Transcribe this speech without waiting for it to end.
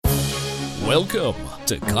Welcome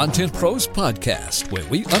to Content Pros Podcast, where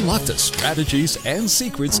we unlock the strategies and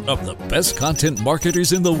secrets of the best content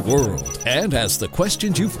marketers in the world and ask the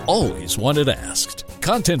questions you've always wanted asked.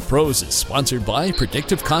 Content Pros is sponsored by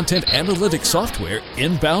predictive content analytics software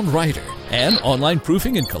Inbound Writer and online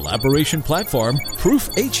proofing and collaboration platform Proof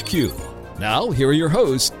HQ. Now, here are your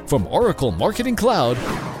hosts from Oracle Marketing Cloud,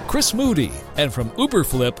 Chris Moody, and from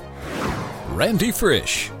Uberflip, Randy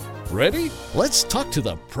Frisch. Ready? Let's talk to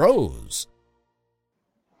the pros.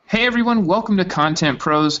 Hey everyone, welcome to Content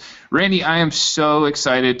Pros. Randy, I am so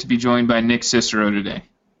excited to be joined by Nick Cicero today.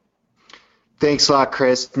 Thanks a lot,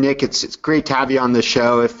 Chris. Nick, it's great to have you on the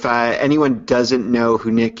show. If anyone doesn't know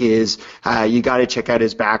who Nick is, you got to check out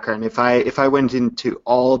his background. If I went into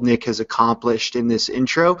all Nick has accomplished in this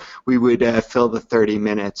intro, we would fill the 30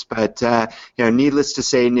 minutes. But needless to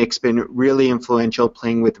say, Nick's been really influential,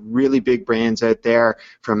 playing with really big brands out there,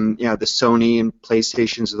 from the Sony and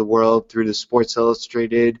PlayStations of the world through to Sports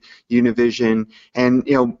Illustrated, Univision, and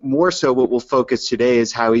more so, what we'll focus today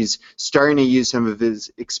is how he's starting to use some of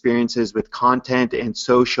his experiences with content and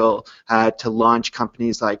social to launch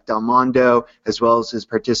companies like Del Mondo, as well as his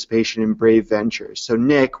participation in Brave Ventures. So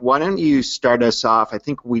Nick, why don't you start us off? I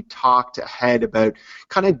think we talked ahead about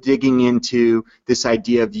kind of digging into this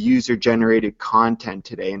idea of user-generated content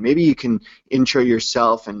today, and maybe you can intro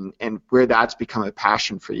yourself and where that's become a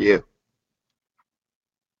passion for you.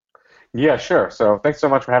 Yeah, sure. So thanks so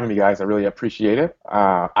much for having me, guys. I really appreciate it.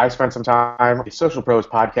 I spent some time on the Social Pros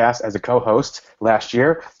podcast as a co-host last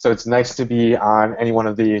year, so it's nice to be on any one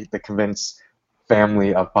of the Convince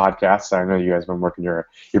family of podcasts. I know you guys have been working your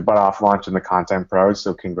butt off launching the Content Pros,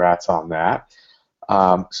 so congrats on that.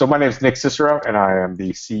 So my name is Nick Cicero, and I am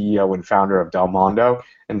the CEO and founder of Del Mondo.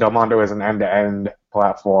 And Del Mondo is an end-to-end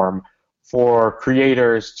platform for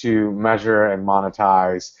creators to measure and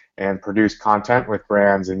monetize and produce content with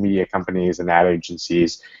brands and media companies and ad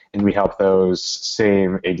agencies, and we help those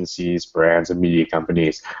same agencies, brands, and media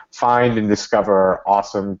companies find and discover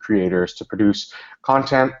awesome creators to produce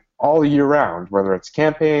content all year round, whether it's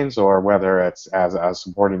campaigns or whether it's as a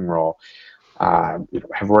supporting role. I've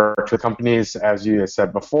worked with companies, as you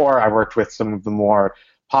said before. I've worked with some of the more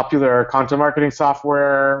popular content marketing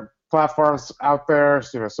software platforms out there,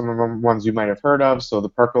 some of them ones you might have heard of, so the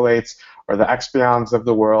Percolates or the Expeons of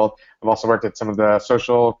the world. I've also worked at some of the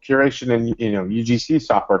social curation and UGC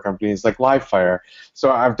software companies like Livefire. So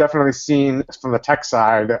I've definitely seen from the tech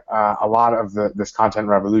side a lot of this content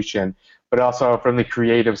revolution, but also from the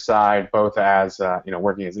creative side, both as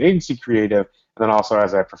working as an agency creative and then also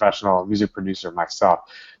as a professional music producer myself.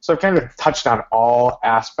 So I've kind of touched on all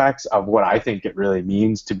aspects of what I think it really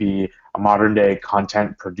means to be a modern-day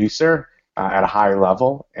content producer at a high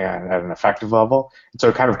level and at an effective level. And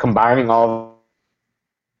so kind of combining all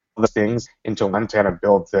the things into one to kind of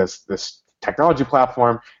build this technology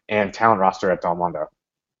platform and talent roster at Del Mondo.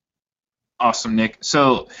 Awesome, Nick.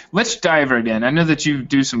 So let's dive right in. I know that you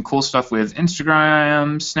do some cool stuff with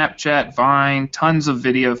Instagram, Snapchat, Vine, tons of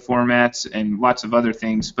video formats, and lots of other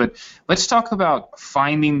things. But let's talk about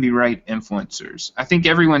finding the right influencers. I think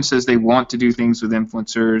everyone says they want to do things with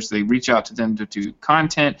influencers. They reach out to them to do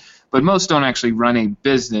content, but most don't actually run a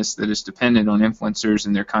business that is dependent on influencers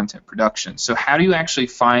and their content production. So how do you actually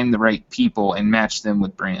find the right people and match them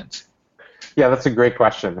with brands? Yeah, that's a great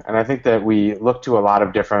question, and I think that we look to a lot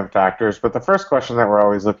of different factors, but the first question that we're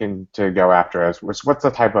always looking to go after is what's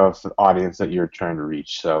the type of audience that you're trying to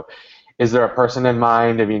reach? So is there a person in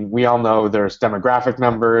mind? I mean, we all know there's demographic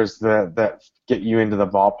numbers that get you into the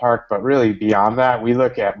ballpark, but really beyond that, we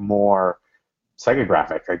look at more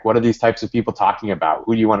psychographic. Like, what are these types of people talking about?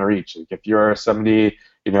 Who do you want to reach? Like, if you're somebody,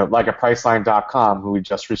 like a Priceline.com, who we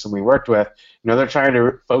just recently worked with, they're trying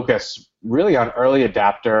to focus really on early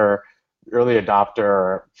adopter,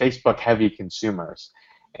 Facebook-heavy consumers.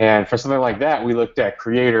 And for something like that, we looked at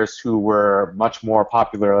creators who were much more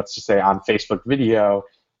popular, let's just say, on Facebook video,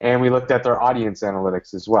 and we looked at their audience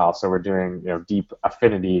analytics as well. So we're doing deep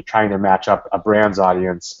affinity, trying to match up a brand's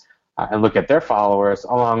audience and look at their followers,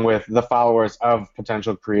 along with the followers of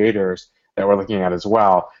potential creators that we're looking at as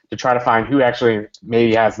well, to try to find who actually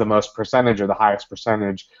maybe has the most percentage or the highest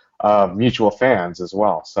percentage of mutual fans as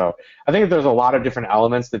well. So I think there's a lot of different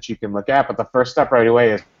elements that you can look at, but the first step right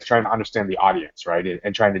away is trying to understand the audience, right,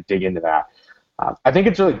 and trying to dig into that. I think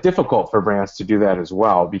it's really difficult for brands to do that as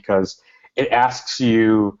well, because it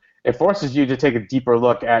forces you to take a deeper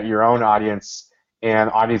look at your own audience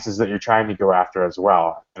and audiences that you're trying to go after as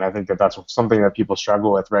well. And I think that that's something that people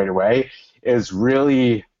struggle with right away, is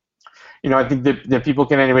really I think that people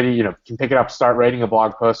can pick it up, start writing a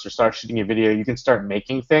blog post or start shooting a video. You can start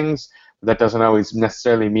making things, that doesn't always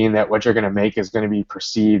necessarily mean that what you're going to make is going to be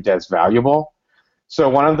perceived as valuable. So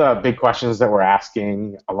one of the big questions that we're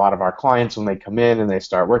asking a lot of our clients when they come in and they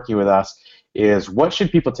start working with us is, what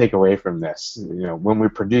should people take away from this? When we're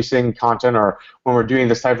producing content, or when we're doing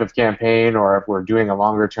this type of campaign, or if we're doing a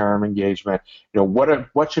longer term engagement,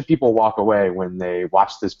 what should people walk away when they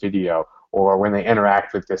watch this video, or when they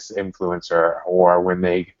interact with this influencer, or when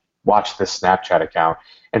they watch this Snapchat account?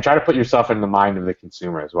 And try to put yourself in the mind of the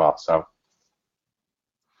consumer as well. So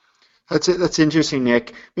that's interesting,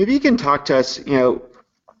 Nick. Maybe you can talk to us.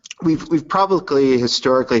 We've probably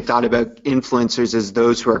historically thought about influencers as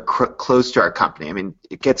those who are close to our company. I mean,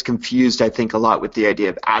 it gets confused, I think, a lot with the idea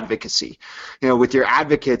of advocacy. With your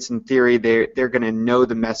advocates, in theory, they're going to know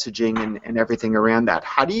the messaging and everything around that.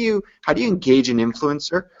 How do you engage an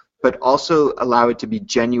influencer, but also allow it to be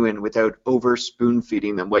genuine without over spoon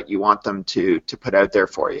feeding them what you want them to put out there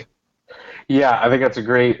for you? Yeah, I think that's a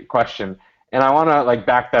great question, and I want to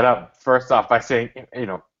back that up first off by saying,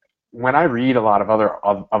 when I read a lot of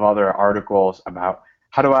other articles about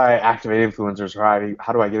how do I activate influencers, or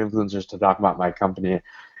how do I get influencers to talk about my company,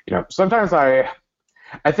 sometimes I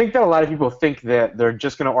think that a lot of people think that they're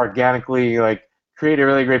just going to organically create a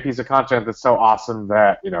really great piece of content that's so awesome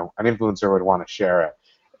that an influencer would want to share it.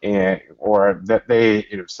 Or that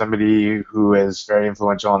somebody who is very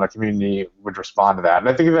influential in the community would respond to that. And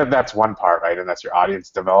I think that that's one part, right? And that's your audience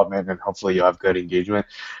development, and hopefully you'll have good engagement.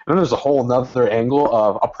 And then there's a whole nother angle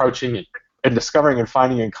of approaching and discovering and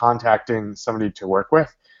finding and contacting somebody to work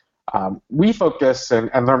with. We focus, and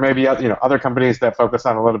there may be other companies that focus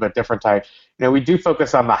on a little bit different type. We do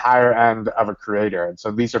focus on the higher end of a creator, and so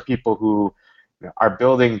these are people who are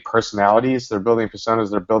building personalities, they're building personas,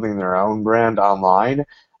 they're building their own brand online.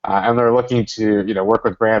 And they're looking to work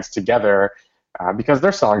with brands together because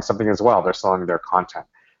they're selling something as well. They're selling their content.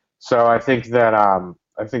 So I think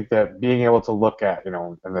that being able to look at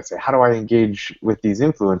and they say, how do I engage with these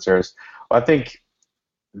influencers? Well, I think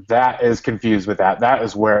that is confused with that. That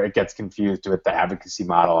is where it gets confused with the advocacy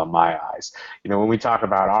model in my eyes. When we talk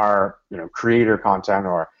about our creator content,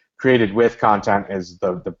 or created with content is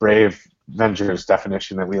the Brave Ventures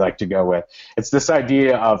definition that we like to go with. It's this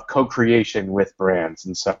idea of co-creation with brands.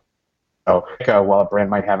 And so while a brand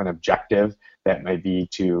might have an objective that may be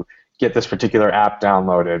to get this particular app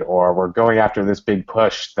downloaded, or we're going after this big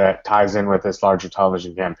push that ties in with this larger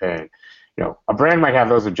television campaign, a brand might have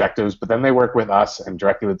those objectives, but then they work with us and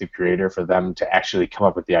directly with the creator for them to actually come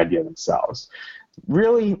up with the idea themselves.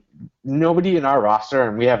 Really, nobody in our roster,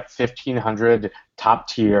 and we have 1,500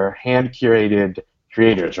 top-tier, hand-curated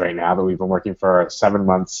creators right now that we've been working for 7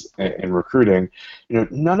 months in recruiting,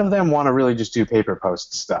 none of them want to really just do pay per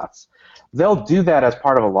post stuff. They'll do that as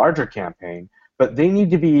part of a larger campaign, but they need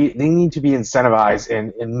to be incentivized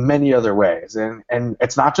in many other ways. And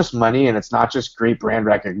it's not just money, and it's not just great brand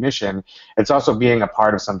recognition. It's also being a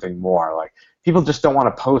part of something more. Like, people just don't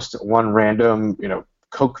want to post one random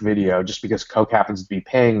Coke video just because Coke happens to be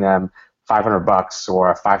paying them $500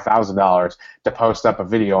 or $5,000 to post up a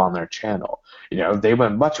video on their channel. They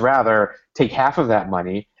would much rather take half of that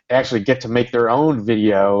money, actually get to make their own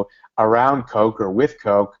video around Coke or with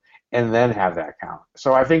Coke, and then have that count.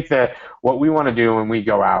 So I think that what we want to do when we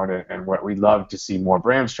go out, and what we love to see more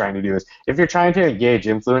brands trying to do, is if you're trying to engage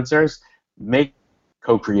influencers, make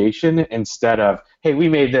co-creation instead of, hey, we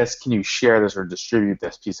made this, can you share this or distribute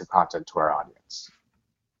this piece of content to our audience?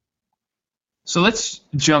 So let's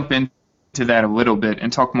jump into that a little bit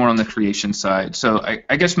and talk more on the creation side. So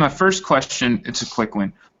I guess my first question, it's a quick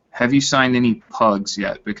one. Have you signed any pugs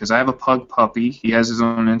yet? Because I have a pug puppy. He has his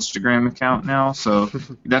own Instagram account now. So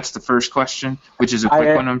that's the first question, which is a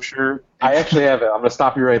quick one, I'm sure. I actually have it. I'm going to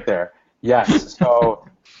stop you right there. Yes. So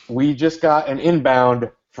we just got an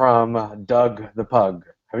inbound from Doug the Pug.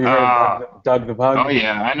 Have you heard of Doug the Pug? Oh,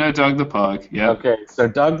 yeah. I know Doug the Pug. Yeah. Okay. So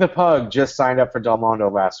Doug the Pug just signed up for Del Mondo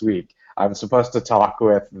last week. I'm supposed to talk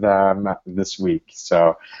with them this week,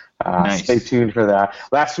 so nice. Stay tuned for that.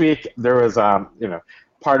 Last week there was,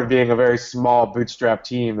 part of being a very small bootstrap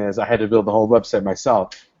team is I had to build the whole website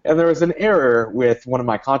myself, and there was an error with one of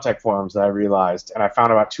my contact forms that I realized, and I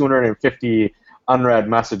found about 250 unread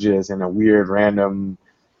messages in a weird random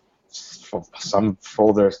some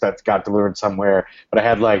folders that got delivered somewhere, but I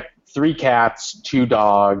had 3 cats, 2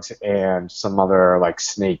 dogs, and some other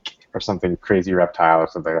snake or something crazy reptile or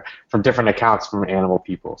something from different accounts from animal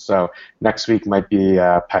people. So next week might be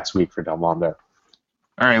Pets Week for Del Mondo.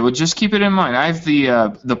 All right, well, just keep it in mind. I have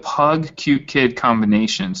the Pug Cute Kid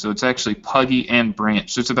combination, so it's actually Puggy and Branch.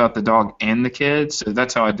 So it's about the dog and the kid, so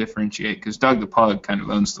that's how I differentiate, because Doug the Pug kind of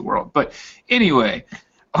owns the world. But anyway,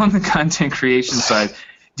 on the content creation side,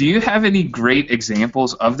 Do you have any great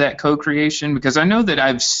examples of that co-creation? Because I know that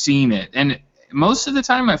I've seen it, and most of the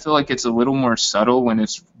time I feel like it's a little more subtle when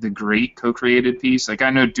it's the great co-created piece. Like I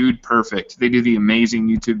know Dude Perfect, they do the amazing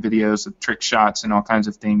YouTube videos with trick shots and all kinds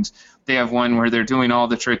of things. They have one where they're doing all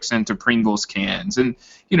the tricks into Pringles cans, and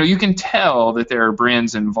you can tell that there are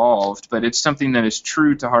brands involved, but it's something that is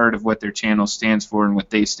true to heart of what their channel stands for and what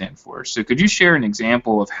they stand for. So could you share an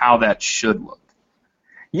example of how that should look?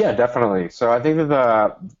 Yeah, definitely. So I think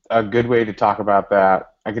that a good way to talk about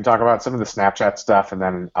that, I can talk about some of the Snapchat stuff, and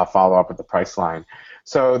then I'll follow up with the price line.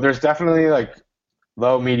 So there's definitely like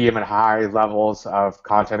low, medium, and high levels of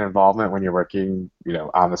content involvement when you're working,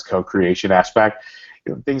 on this co-creation aspect.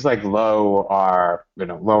 Things like low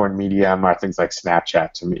and medium are things like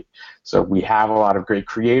Snapchat to me. So we have a lot of great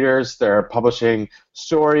creators. They're publishing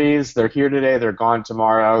stories. They're here today. They're gone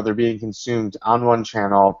tomorrow. They're being consumed on one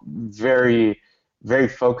channel. Very, very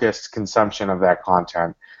focused consumption of that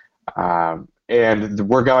content. And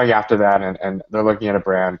we're going after that, and they're looking at a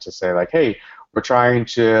brand to say, like, hey, we're trying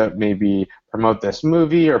to maybe promote this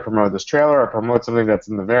movie or promote this trailer or promote something that's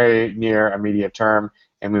in the very near immediate term,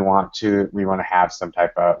 and we want to have some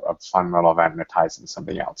type of fun little event and it ties into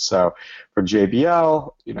something else. So for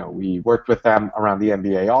JBL, we worked with them around the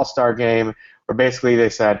NBA All-Star Game, where basically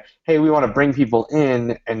they said, hey, we want to bring people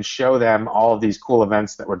in and show them all of these cool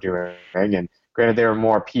events that we're doing. And granted, they were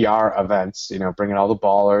more PR events, bringing all the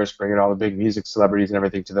ballers, bringing all the big music celebrities and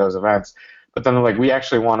everything to those events. But then they're like, we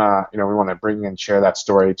actually want to, we want to bring and share that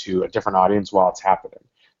story to a different audience while it's happening.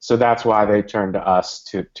 So that's why they turned to us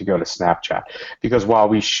to go to Snapchat. Because while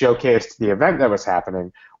we showcased the event that was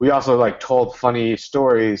happening, we also told funny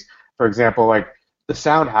stories. For example, the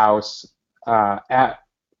Sound House at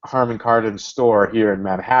Harman Kardon's store here in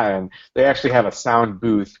Manhattan, they actually have a sound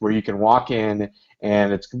booth where you can walk in,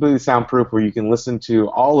 and it's completely soundproof, where you can listen to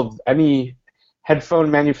all of any headphone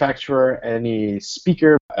manufacturer, any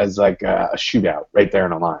speaker as a shootout right there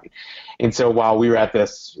in a line. And so while we were at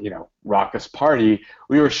this, raucous party,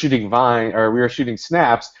 we were shooting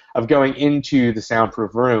snaps of going into the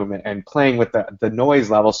soundproof room and playing with the noise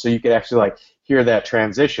level so you could actually hear that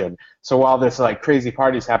transition. So while this crazy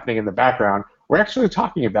party is happening in the background, we're actually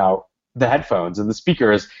talking about the headphones and the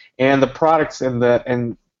speakers and the products and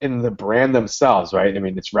the brand themselves, right? I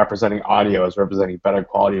mean, it's representing audio, it's representing better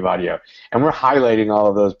quality of audio, and we're highlighting all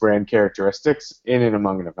of those brand characteristics in and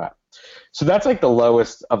among an event. So that's the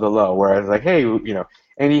lowest of the low, where it's hey,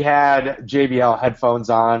 and he had JBL headphones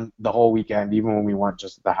on the whole weekend, even when we weren't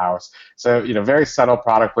just at the house. So, very subtle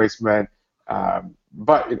product placement,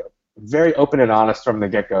 but very open and honest from the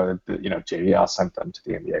get-go that, JBL sent them to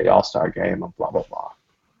the NBA All-Star Game and blah, blah, blah.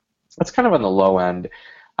 That's kind of on the low end.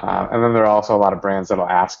 And then there are also a lot of brands that will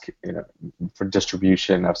ask, for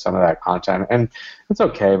distribution of some of that content, and it's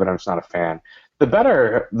okay, but I'm just not a fan. The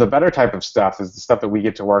better type of stuff is the stuff that we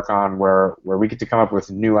get to work on, where we get to come up with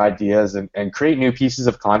new ideas and create new pieces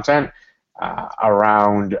of content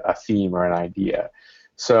around a theme or an idea.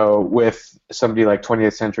 So with somebody like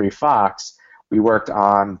 20th Century Fox, we worked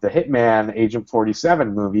on the Hitman Agent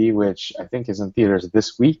 47 movie, which I think is in theaters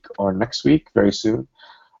this week or next week, very soon.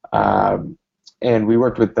 And we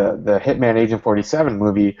worked with the Hitman Agent 47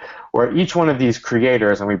 movie, where each one of these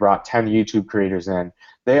creators, and we brought 10 YouTube creators in,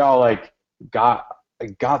 they all got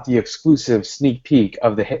the exclusive sneak peek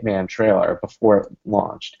of the Hitman trailer before it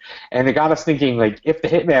launched. And it got us thinking, if the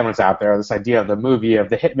Hitman was out there, this idea of the movie of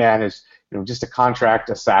the Hitman is just a contract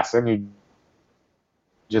assassin who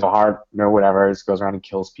just whatever, just goes around and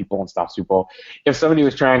kills people and stops people. If somebody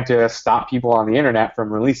was trying to stop people on the internet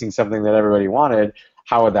from releasing something that everybody wanted,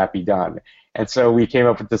 how would that be done? And so we came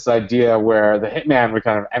up with this idea where the Hitman would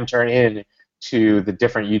kind of enter in to the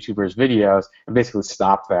different YouTubers' videos and basically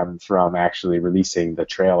stop them from actually releasing the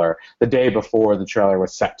trailer the day before the trailer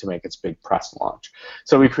was set to make its big press launch.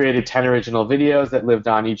 So we created 10 original videos that lived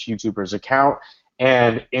on each YouTuber's account,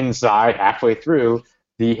 and inside, halfway through,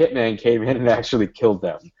 the Hitman came in and actually killed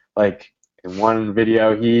them. In one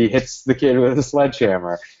video, he hits the kid with a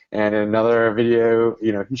sledgehammer, and in another video,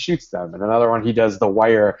 he shoots them. In another one, he does the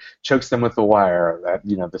wire, chokes them with the wire,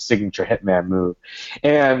 that the signature Hitman move.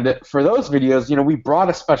 And for those videos, we brought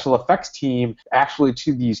a special effects team actually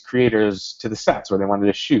to these creators to the sets where they wanted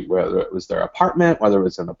to shoot, whether it was their apartment, whether it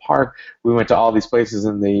was in the park. We went to all these places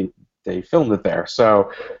and they filmed it there.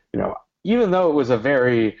 So, even though it was a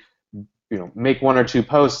very make one or two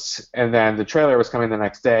posts and then the trailer was coming the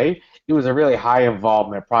next day, it was a really high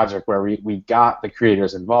involvement project where we got the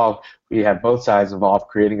creators involved. We had both sides involved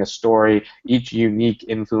creating a story. Each unique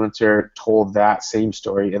influencer told that same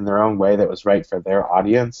story in their own way that was right for their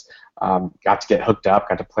audience. Got to get hooked up,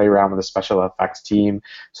 got to play around with a special effects team.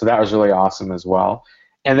 So that was really awesome as well.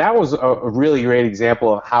 And that was a really great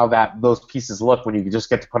example of how those pieces look when you just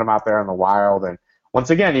get to put them out there in the wild. And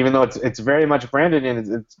once again, even though it's very much branded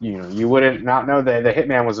and it's you wouldn't not know that the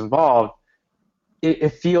hitman was involved, it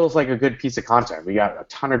feels like a good piece of content. We got a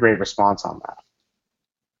ton of great response on that.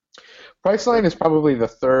 Priceline is probably the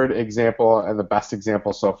third example and the best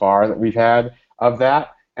example so far that we've had of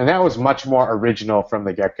that. And that was much more original from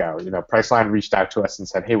the get-go. Priceline reached out to us and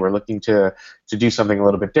said, hey, we're looking to do something a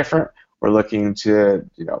little bit different. We're looking to,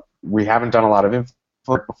 we haven't done a lot of info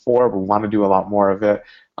before. We want to do a lot more of it.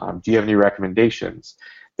 Do you have any recommendations?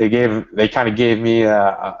 They kind of gave me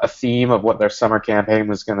a theme of what their summer campaign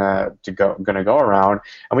was gonna go around,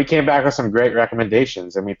 and we came back with some great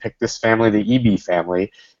recommendations. And we picked this family, the EB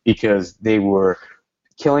family, because they were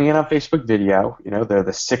killing it on Facebook video. They're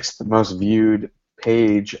the 6th most viewed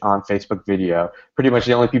page on Facebook video. Pretty much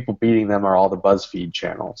the only people beating them are all the BuzzFeed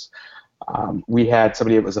channels. We had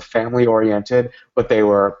somebody that was a family-oriented, but they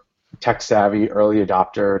were tech-savvy, early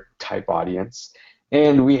adopter type audience.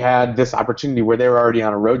 And we had this opportunity where they were already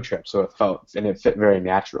on a road trip, so it fit very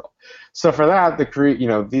natural. So for that,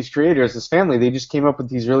 these creators, this family, they just came up with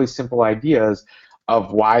these really simple ideas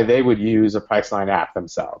of why they would use a Priceline app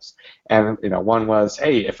themselves. And one was,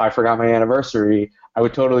 hey, if I forgot my anniversary, I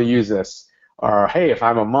would totally use this. Or hey, if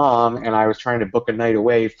I'm a mom and I was trying to book a night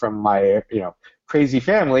away from my crazy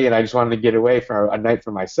family and I just wanted to get away for a night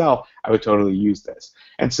for myself, I would totally use this.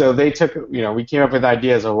 And so they took, we came up with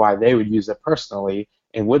ideas of why they would use it personally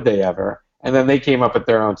and would they ever, and then they came up with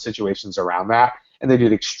their own situations around that, and they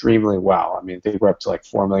did extremely well. I mean, they were up to like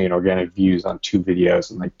 4 million organic views on 2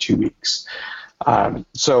 videos in like 2 weeks.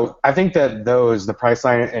 So I think that the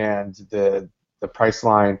Priceline and the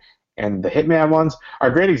Priceline and the Hitman ones are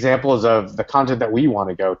great examples of the content that we want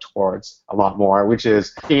to go towards a lot more, which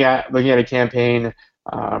is looking at a campaign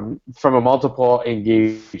from a multiple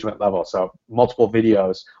engagement level. So multiple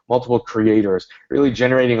videos, multiple creators, really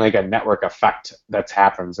generating like a network effect that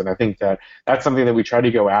happens. And I think that that's something that we try to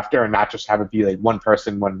go after and not just have it be like one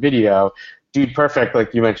person, one video. Dude Perfect,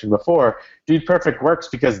 like you mentioned before, Dude Perfect works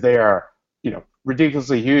because they are,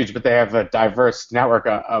 ridiculously huge, but they have a diverse network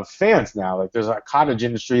of fans now. Like there's a cottage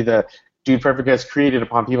industry that Dude Perfect has created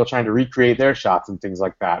upon people trying to recreate their shots and things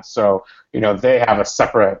like that. So, they have a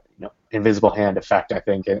separate, invisible hand effect, I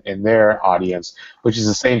think, in their audience, which is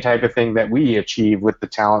the same type of thing that we achieve with the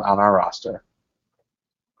talent on our roster.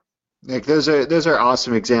 Nick, those are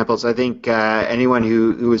awesome examples. I think anyone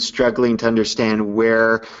who is struggling to understand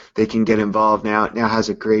where they can get involved now has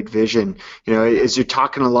a great vision. As you're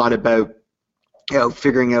talking a lot about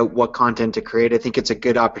figuring out what content to create, I think it's a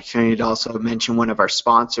good opportunity to also mention one of our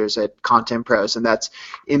sponsors at Content Pros, and that's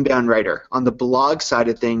Inbound Writer. On the blog side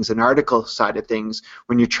of things and article side of things,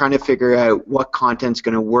 when you're trying to figure out what content's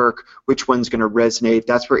going to work, which one's going to resonate,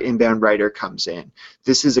 that's where Inbound Writer comes in.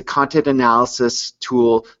 This is a content analysis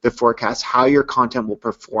tool that forecasts how your content will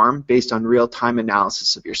perform based on real-time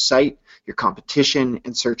analysis of your site, your competition,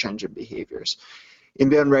 and search engine behaviors.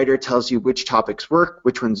 Inbound Writer tells you which topics work,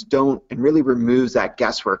 which ones don't, and really removes that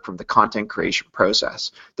guesswork from the content creation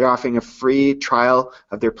process. They're offering a free trial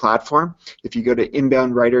of their platform. If you go to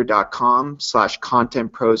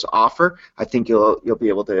inboundwriter.com/contentpros offer, I think you'll be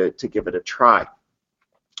able to give it a try.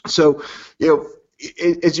 So,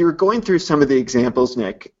 as you were going through some of the examples,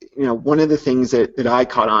 Nick, one of the things that I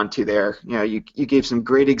caught on to there, you gave some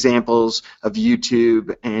great examples of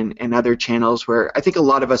YouTube and other channels where I think a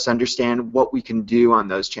lot of us understand what we can do on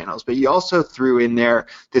those channels, but you also threw in there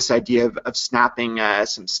this idea of snapping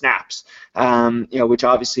some snaps, which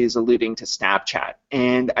obviously is alluding to Snapchat.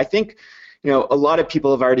 And I think, a lot of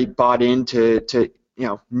people have already bought into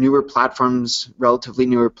newer platforms, relatively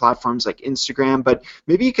newer platforms like Instagram, but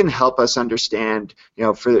maybe you can help us understand,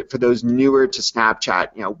 for those newer to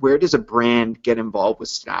Snapchat, where does a brand get involved with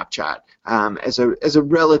Snapchat as a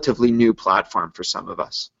relatively new platform for some of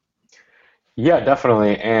us? Yeah,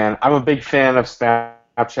 definitely, and I'm a big fan of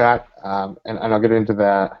Snapchat, and I'll get into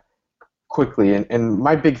that quickly. And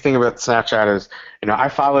my big thing about Snapchat is, I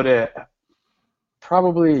followed it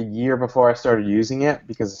probably a year before I started using it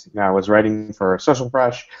because I was writing for Social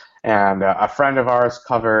Fresh, and a friend of ours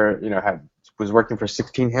was working for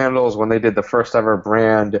 16 Handles when they did the first ever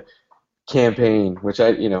brand campaign, which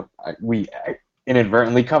we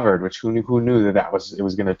inadvertently covered. Which who knew that it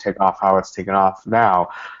was going to take off how it's taken off now.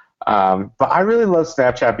 But I really love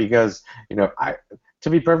Snapchat because to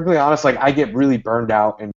be perfectly honest, like I get really burned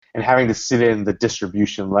out and having to sit in the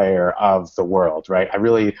distribution layer of the world, right? I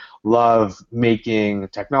really love making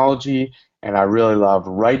technology, and I really love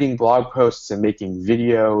writing blog posts and making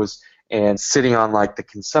videos and sitting on like the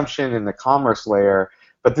consumption and the commerce layer.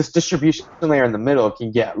 But this distribution layer in the middle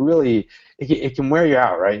can get really, it can wear you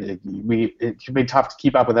out, right? It can be tough to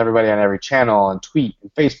keep up with everybody on every channel and tweet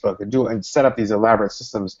and Facebook and set up these elaborate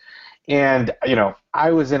systems. And,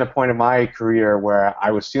 I was in a point in my career where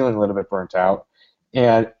I was feeling a little bit burnt out.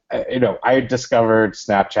 And, I discovered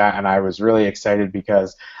Snapchat, and I was really excited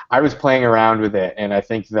because I was playing around with it. And I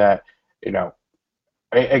think that,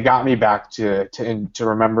 it got me back to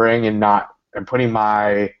remembering and putting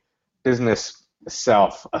my business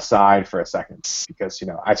self aside for a second, because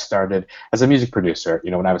I started as a music producer.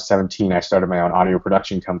 When I was 17, I started my own audio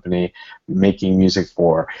production company, making music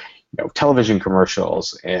for television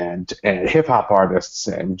commercials and hip hop artists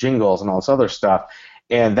and jingles and all this other stuff.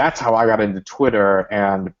 And that's how I got into Twitter,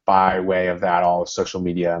 and by way of that, all of social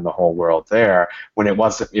media and the whole world there. When it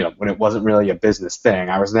wasn't really a business thing,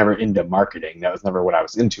 I was never into marketing. That was never what I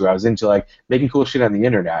was into. I was into like making cool shit on the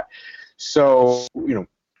internet. So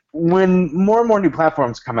when more and more new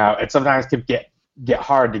platforms come out, it sometimes can get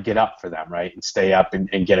hard to get up for them, right, and stay up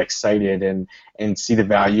and get excited and see the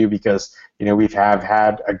value, because we've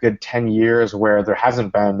had a good 10 years where there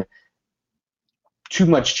hasn't been too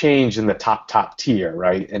much change in the top tier,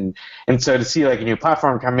 right? And so to see like a new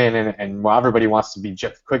platform come in and while everybody wants to be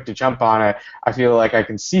quick to jump on it, I feel like I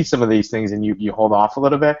can see some of these things and you hold off a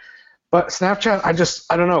little bit. But Snapchat,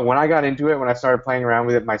 I don't know, when I got into it, when I started playing around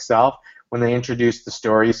with it myself, when they introduced the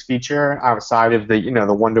stories feature outside of the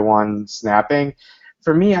the one-to-one snapping,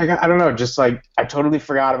 for me, I don't know, just like I totally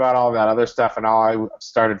forgot about all that other stuff, and all I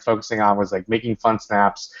started focusing on was like making fun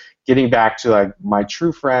snaps, getting back to like my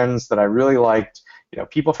true friends that I really liked,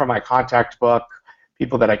 people from my contact book,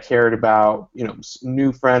 people that I cared about,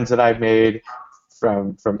 new friends that I've made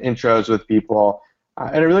from intros with people,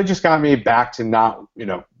 and it really just got me back to not,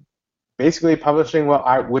 basically publishing what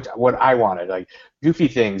I wanted, like goofy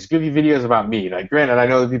things, goofy videos about me. Like, granted, I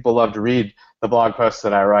know that people love to read the blog posts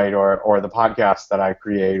that I write or the podcasts that I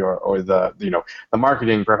create or the the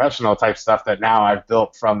marketing professional type stuff that now I've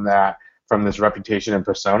built from this reputation and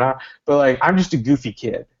persona. But like, I'm just a goofy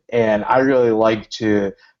kid, and I really like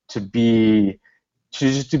to be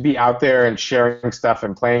out there and sharing stuff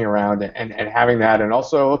and playing around and having that, and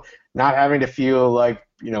also not having to feel like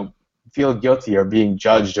feel guilty or being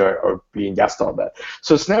judged or being guessed all that.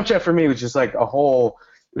 So Snapchat for me was just like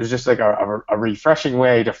a refreshing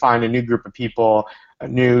way to find a new group of people, a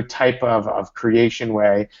new type of creation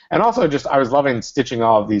way. And also just I was loving stitching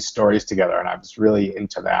all of these stories together, and I was really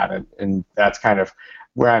into that. And that's kind of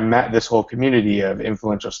where I met this whole community of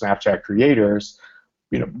influential Snapchat creators.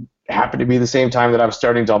 It happened to be the same time that I was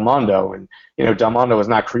starting Del Mondo. And Del Mondo was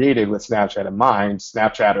not created with Snapchat in mind.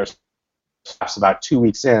 Snapchatters about 2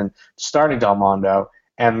 weeks in starting Del Mondo,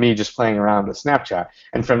 and me just playing around with Snapchat.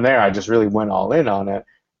 And from there, I just really went all in on it.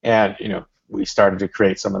 And we started to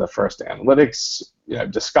create some of the first analytics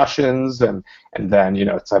discussions, and then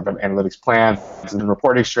type of analytics plans and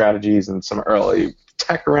reporting strategies and some early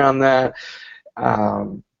tech around that.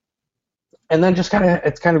 And then just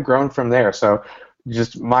it's kind of grown from there. So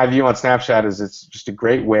just my view on Snapchat is it's just a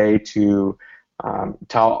great way to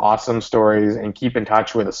tell awesome stories and keep in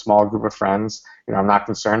touch with a small group of friends. I'm not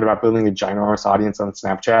concerned about building a ginormous audience on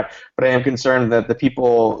Snapchat, but I am concerned that the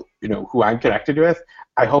people who I'm connected with,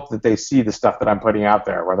 I hope that they see the stuff that I'm putting out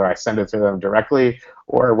there, whether I send it to them directly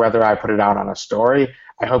or whether I put it out on a story.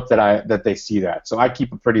 I hope that they see that. So I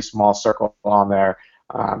keep a pretty small circle on there,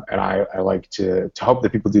 and I like to hope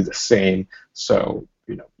that people do the same. So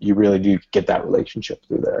you really do get that relationship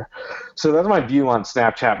through there. So that's my view on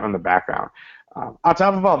Snapchat from the background. On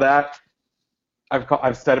top of all that,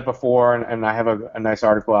 I've said it before, and I have a nice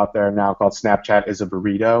article out there now called "Snapchat is a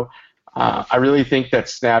Burrito." I really think that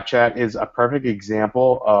Snapchat is a perfect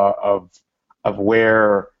example of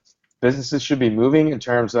where businesses should be moving in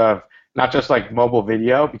terms of not just like mobile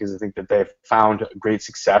video, because I think that they've found great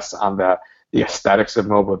success on the aesthetics of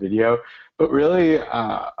mobile video, but really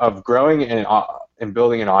of growing and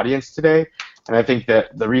building an audience today. And I think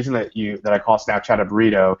that the reason that I call Snapchat a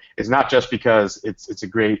burrito is not just because it's a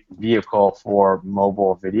great vehicle for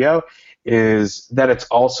mobile video, is that it's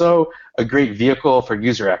also a great vehicle for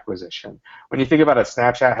user acquisition. When you think about it,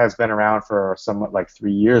 Snapchat has been around for somewhat like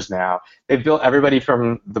 3 years now. They've built everybody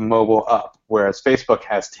from the mobile up, whereas Facebook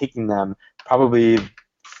has taken them probably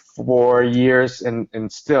 4 years and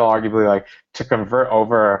still arguably like to convert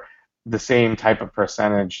over the same type of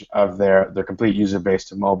percentage of their complete user base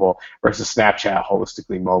to mobile, versus Snapchat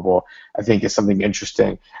holistically mobile, I think is something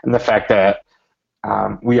interesting. And the fact that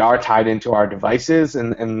we are tied into our devices,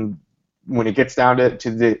 and when it gets down to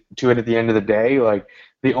it at the end of the day, like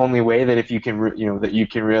the only way that if you can that you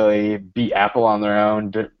can really beat Apple on their own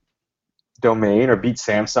domain or beat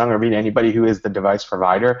Samsung or beat anybody who is the device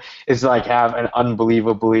provider is like have an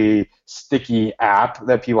unbelievably sticky app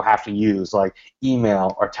that people have to use, like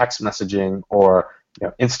email or text messaging or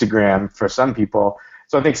Instagram for some people.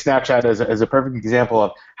 So I think Snapchat is a perfect example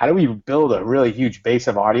of how do we build a really huge base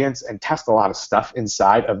of audience and test a lot of stuff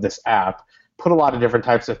inside of this app, put a lot of different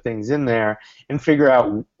types of things in there, and figure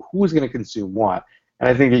out who's going to consume what. And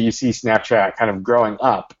I think that you see Snapchat kind of growing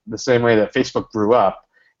up the same way that Facebook grew up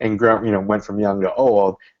and went from young to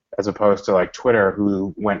old, as opposed to like Twitter,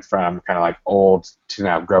 who went from kind of like old to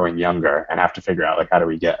now growing younger, and have to figure out like how do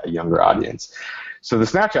we get a younger audience. So the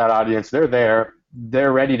Snapchat audience, they're there.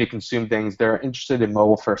 They're ready to consume things. They're interested in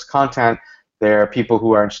mobile-first content. They're people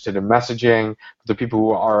who are interested in messaging. The people who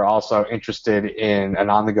are also interested in an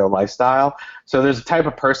on-the-go lifestyle. So there's a type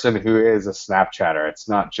of person who is a Snapchatter. It's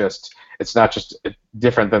not just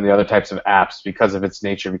different than the other types of apps because of its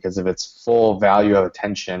nature, because of its full value of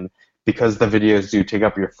attention, because the videos do take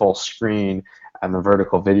up your full screen and the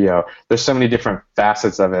vertical video. There's so many different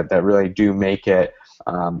facets of it that really do make it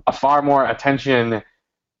a far more attention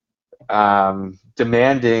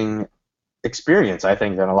demanding experience, I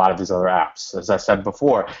think, than a lot of these other apps. As I said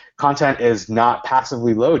before, content is not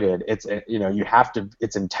passively loaded. It's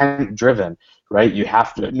it's intent driven, right? You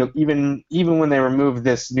have to even when they remove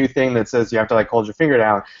this new thing that says you have to like hold your finger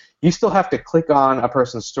down, you still have to click on a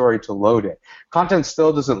person's story to load it. Content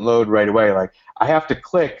still doesn't load right away. Like I have to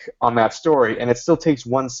click on that story, and it still takes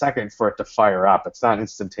 1 second for it to fire up. It's not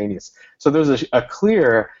instantaneous. So there's a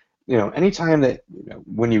clear anytime that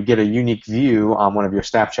when you get a unique view on one of your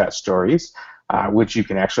Snapchat stories, which you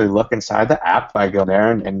can actually look inside the app by going there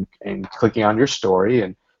and clicking on your story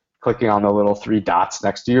and clicking on the little 3 dots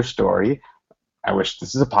next to your story. I wish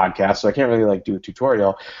this is a podcast, so I can't really like do a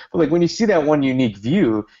tutorial. But like when you see that one unique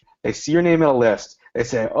view, they see your name in a list. They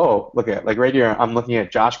say, oh, look at like right here. I'm looking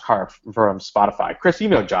at Josh Karp from Spotify. Chris, you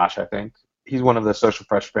know Josh, I think. He's one of the Social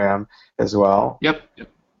Fresh fam as well. Yep.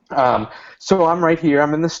 So I'm right here.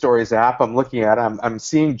 I'm in the Stories app. I'm looking at it. I'm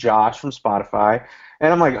seeing Josh from Spotify,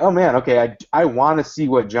 and I'm like, oh man, okay, I want to see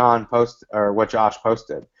what Josh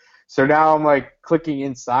posted. So now I'm like clicking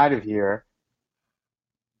inside of here,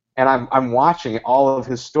 and I'm watching all of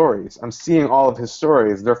his stories. I'm seeing all of his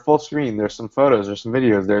stories. They're full screen. There's some photos. There's some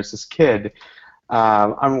videos. There's this kid.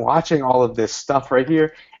 I'm watching all of this stuff right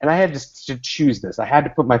here, and I had to choose this. I had to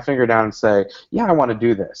put my finger down and say, yeah, I want to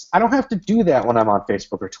do this. I don't have to do that when I'm on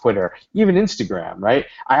Facebook or Twitter, even Instagram, right?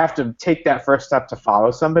 I have to take that first step to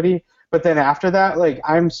follow somebody, but then after that, like,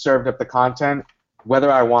 I'm served up the content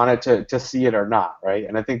whether I wanted to see it or not, right?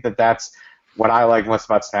 And I think that that's what I like most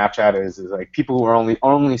about Snapchat is like people who are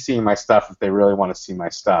only seeing my stuff if they really want to see my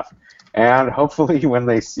stuff. And hopefully when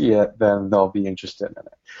they see it, then they'll be interested in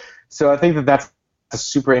it. So I think that that's a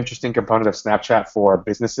super interesting component of Snapchat for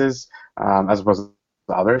businesses as opposed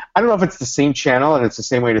to others. I don't know if it's the same channel and it's the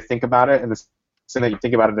same way to think about it and the same that you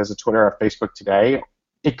think about it as a Twitter or Facebook today.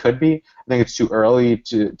 It could be. I think it's too early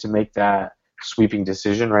to make that sweeping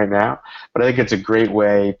decision right now. But I think it's a great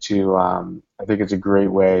way to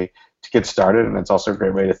get started, and it's also a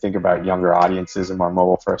great way to think about younger audiences and more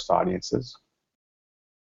mobile-first audiences.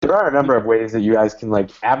 There are a number of ways that you guys can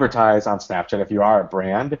like advertise on Snapchat if you are a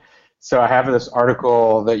brand. So I have this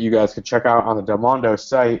article that you guys can check out on the Delmondo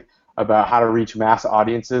site about how to reach mass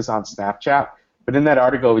audiences on Snapchat. But in that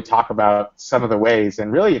article, we talk about some of the ways,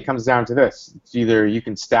 and really it comes down to this. It's either you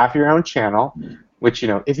can staff your own channel, which,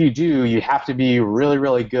 if you do, you have to be really,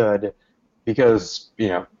 really good because,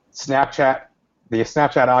 the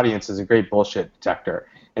Snapchat audience is a great bullshit detector.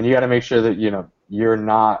 And you got to make sure that, you're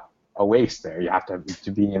not a waste there. You have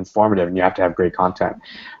to be informative, and you have to have great content.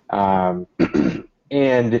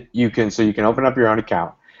 And you can open up your own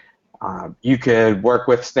account. You could work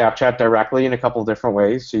with Snapchat directly in a couple of different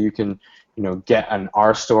ways. So you can, get an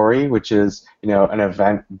R story, which is, an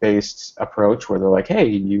event-based approach where they're like,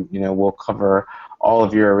 hey, we'll cover all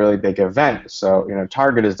of your really big event. So,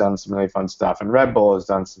 Target has done some really fun stuff, and Red Bull has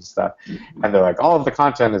done some stuff, and they're like, all of the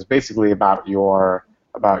content is basically about your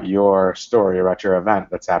story, about your event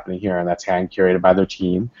that's happening here, and that's hand curated by their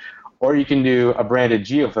team. Or you can do a branded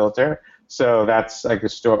geofilter. So that's like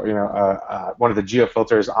one of the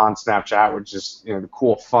geofilters on Snapchat, which is the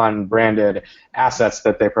cool, fun, branded assets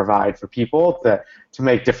that they provide for people to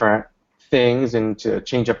make different things and to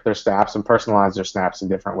change up their snaps and personalize their snaps in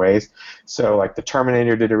different ways. So like the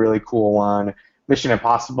Terminator did a really cool one. Mission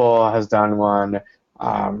Impossible has done one.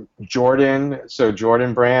 Jordan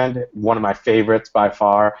Brand, one of my favorites by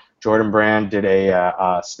far. Jordan Brand did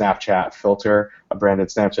a Snapchat filter, a branded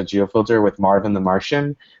Snapchat geofilter with Marvin the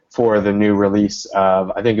Martian for the new release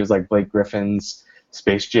of, I think it was like Blake Griffin's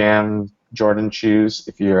Space Jam Jordan shoes.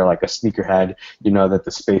 If you're like a sneakerhead, you know that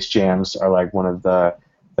the Space Jams are like one of the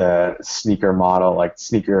sneaker model, like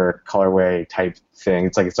sneaker colorway type thing.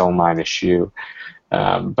 It's like its own line of shoe.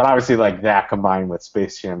 But obviously, like that combined with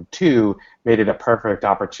Space Jam 2 made it a perfect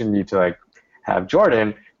opportunity to like have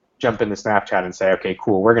Jordan jump into Snapchat and say, okay,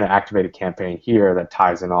 cool, we're going to activate a campaign here that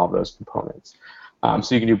ties in all of those components.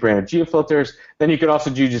 So you can do branded geofilters. Then you could also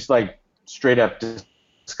do just like straight up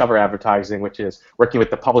Discover advertising, which is working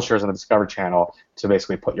with the publishers on the Discover channel to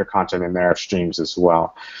basically put your content in their streams as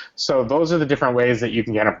well. So those are the different ways that you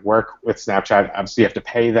can kind of work with Snapchat. Obviously, you have to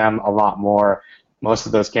pay them a lot more. Most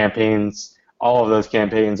of those campaigns, all of those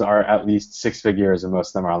campaigns are at least 6 figures, and most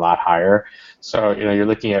of them are a lot higher. So you're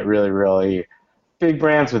looking at really, really big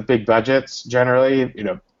brands with big budgets generally,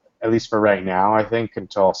 at least for right now, I think,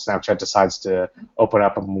 until Snapchat decides to open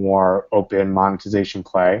up a more open monetization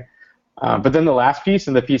play. But then the last piece,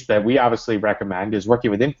 and the piece that we obviously recommend, is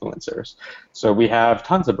working with influencers. So we have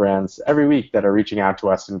tons of brands every week that are reaching out to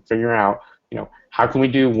us and figuring out, how can we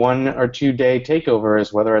do 1 or 2 day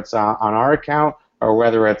takeovers, whether it's on our account or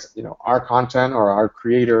whether it's our content or our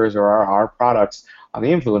creators or our products on the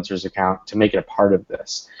influencers account to make it a part of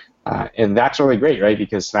this. And that's really great, right?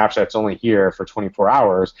 Because Snapchat's only here for 24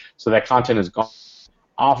 hours, so that content is gone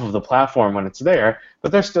off of the platform when it's there,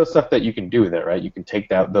 but there's still stuff that you can do with it, right? You can take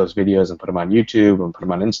those videos and put them on YouTube and put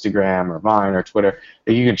them on Instagram or Vine or Twitter.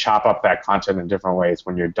 You can chop up that content in different ways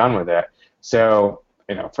when you're done with it. So,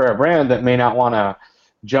 for a brand that may not want to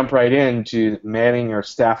jump right into manning or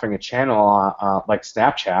staffing a channel like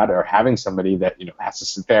Snapchat, or having somebody that has to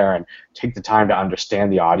sit there and take the time to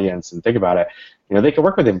understand the audience and think about it, they can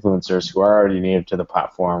work with influencers who are already native to the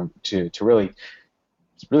platform to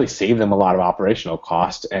really save them a lot of operational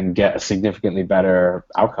cost and get a significantly better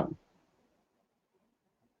outcome.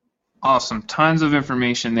 Awesome. Tons of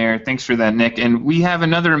information there. Thanks for that, Nick. And we have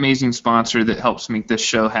another amazing sponsor that helps make this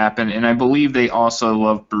show happen, and I believe they also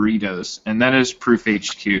love burritos, and that is Proof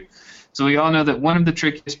HQ. So we all know that one of the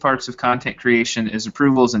trickiest parts of content creation is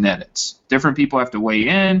approvals and edits. Different people have to weigh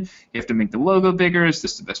in. You have to make the logo bigger. Is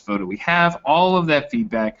this the best photo we have? All of that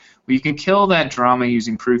feedback. Well, you can kill that drama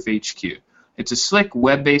using Proof HQ. It's a slick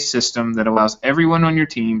web-based system that allows everyone on your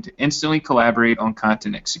team to instantly collaborate on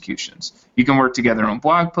content executions. You can work together on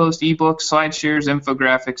blog posts, ebooks, slide shares,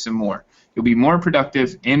 infographics, and more. You'll be more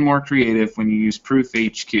productive and more creative when you use Proof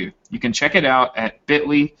HQ. You can check it out at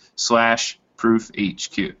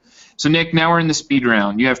bit.ly/ProofHQ. So, Nick, now we're in the speed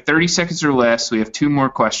round. You have 30 seconds or less. We have 2 more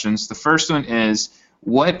questions. The first one is,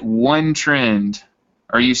 what one trend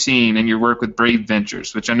are you seeing in your work with Brave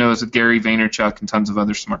Ventures, which I know is with Gary Vaynerchuk and tons of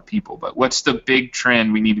other smart people, but what's the big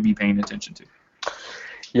trend we need to be paying attention to?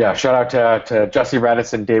 Yeah, shout out to Jesse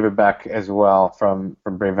Redis and David Beck as well from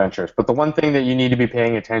Brave Ventures. But the one thing that you need to be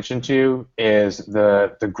paying attention to is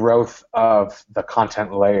the growth of the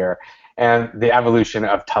content layer and the evolution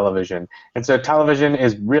of television. And so television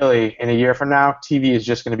is really, in a year from now, TV is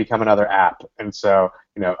just going to become another app. And so,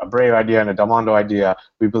 a Brave idea and a Del Mondo idea,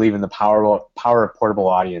 we believe in the power of portable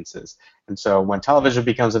audiences. And so when television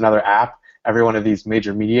becomes another app, every one of these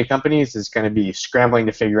major media companies is going to be scrambling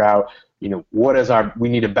to figure out, we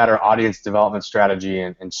need a better audience development strategy,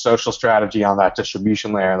 and social strategy on that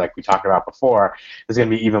distribution layer, like we talked about before, is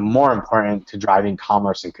going to be even more important to driving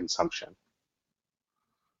commerce and consumption.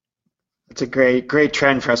 It's a great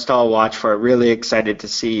trend for us to all watch for. Really excited to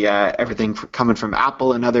see everything coming from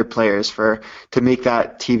Apple and other players to make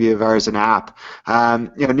that TV of ours an app.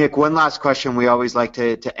 Nick, one last question. We always like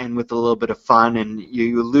to end with a little bit of fun, and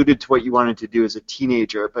you alluded to what you wanted to do as a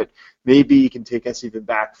teenager, but maybe you can take us even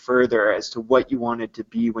back further as to what you wanted to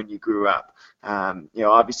be when you grew up.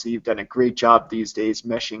 Obviously you've done a great job these days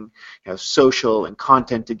meshing, social and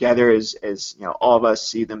content together as all of us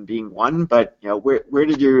see them being one. But where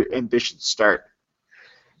did your ambitions start?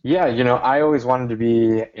 Yeah, I always wanted to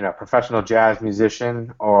be, a professional jazz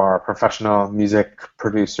musician or a professional music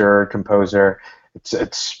producer, composer.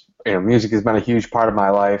 It's music has been a huge part of my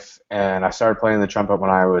life, and I started playing the trumpet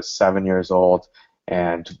when I was 7 years old,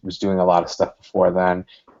 and was doing a lot of stuff before then,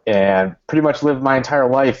 and pretty much lived my entire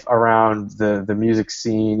life around the music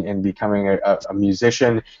scene and becoming a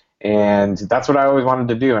musician, and that's what I always wanted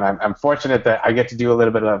to do, and I'm fortunate that I get to do a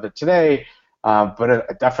little bit of it today, but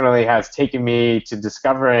it definitely has taken me to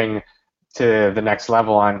discovering to the next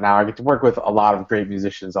level, and now I get to work with a lot of great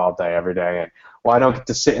musicians all day, every day, and while I don't get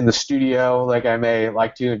to sit in the studio like I may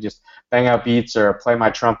like to and just bang out beats or play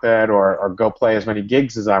my trumpet or go play as many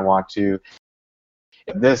gigs as I want to,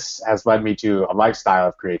 this has led me to a lifestyle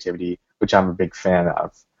of creativity, which I'm a big fan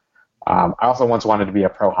of. I also once wanted to be a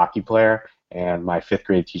pro hockey player, and my 5th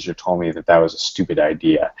grade teacher told me that was a stupid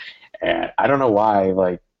idea. And I don't know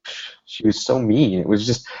why, she was so mean. It was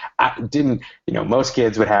just, I didn't, most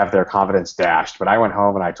kids would have their confidence dashed, but I went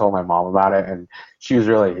home and I told my mom about it, and she was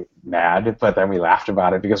really mad, but then we laughed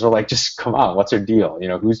about it because we're like, just come on, what's her deal?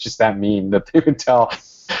 Who's just that mean that they would tell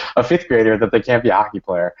a fifth grader that they can't be a hockey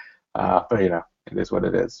player? But, it is what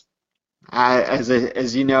it is.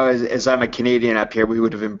 As you know, as I'm a Canadian up here, we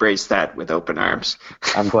would have embraced that with open arms.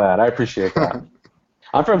 I'm glad. I appreciate that.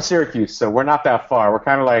 I'm from Syracuse, so we're not that far. We're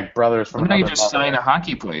kind of like brothers from another Why don't you just mother. sign a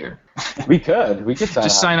hockey player? We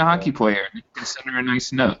could sign a hockey player. You can send her a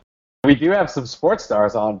nice note. We do have some sports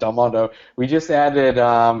stars on Del Mundo. We just added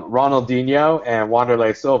Ronaldinho and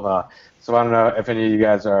Wanderlei Silva. So I don't know if any of you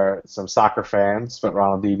guys are some soccer fans, but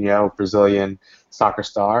Ronaldinho, Brazilian soccer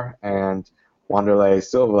star, and Wanderlei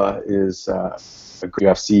Silva is a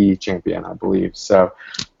UFC champion, I believe. So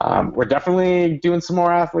we're definitely doing some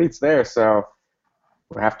more athletes there. So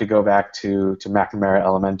we'll have to go back to McNamara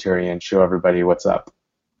Elementary and show everybody what's up.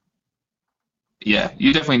 Yeah,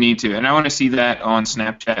 you definitely need to. And I want to see that on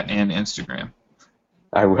Snapchat and Instagram.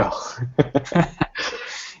 I will.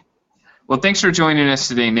 Well, thanks for joining us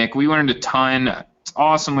today, Nick. We learned a ton. It's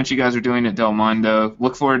awesome what you guys are doing at Del Mundo.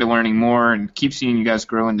 Look forward to learning more and keep seeing you guys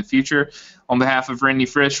grow in the future. On behalf of Randy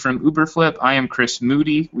Frisch from Uberflip, I am Chris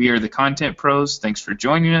Moody. We are the Content Pros. Thanks for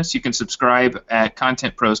joining us. You can subscribe at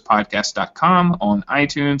contentprospodcast.com, on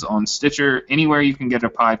iTunes, on Stitcher, anywhere you can get a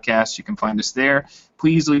podcast, you can find us there.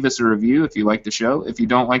 Please leave us a review if you like the show. If you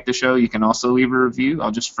don't like the show, you can also leave a review.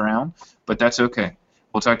 I'll just frown, but that's okay.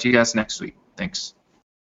 We'll talk to you guys next week. Thanks.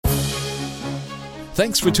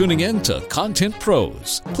 Thanks for tuning in to Content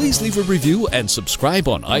Pros. Please leave a review and subscribe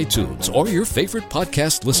on iTunes or your favorite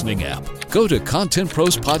podcast listening app. Go to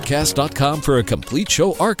contentprospodcast.com for a complete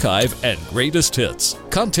show archive and greatest hits.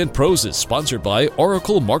 Content Pros is sponsored by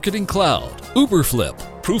Oracle Marketing Cloud,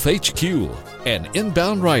 Uberflip, Proof HQ, and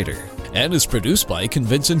Inbound Writer, and is produced by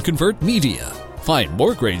Convince and Convert Media. Find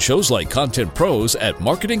more great shows like Content Pros at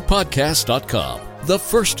marketingpodcast.com, the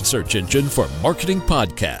first search engine for marketing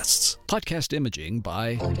podcasts. Podcast imaging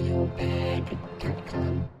by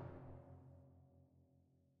AudioBag.com.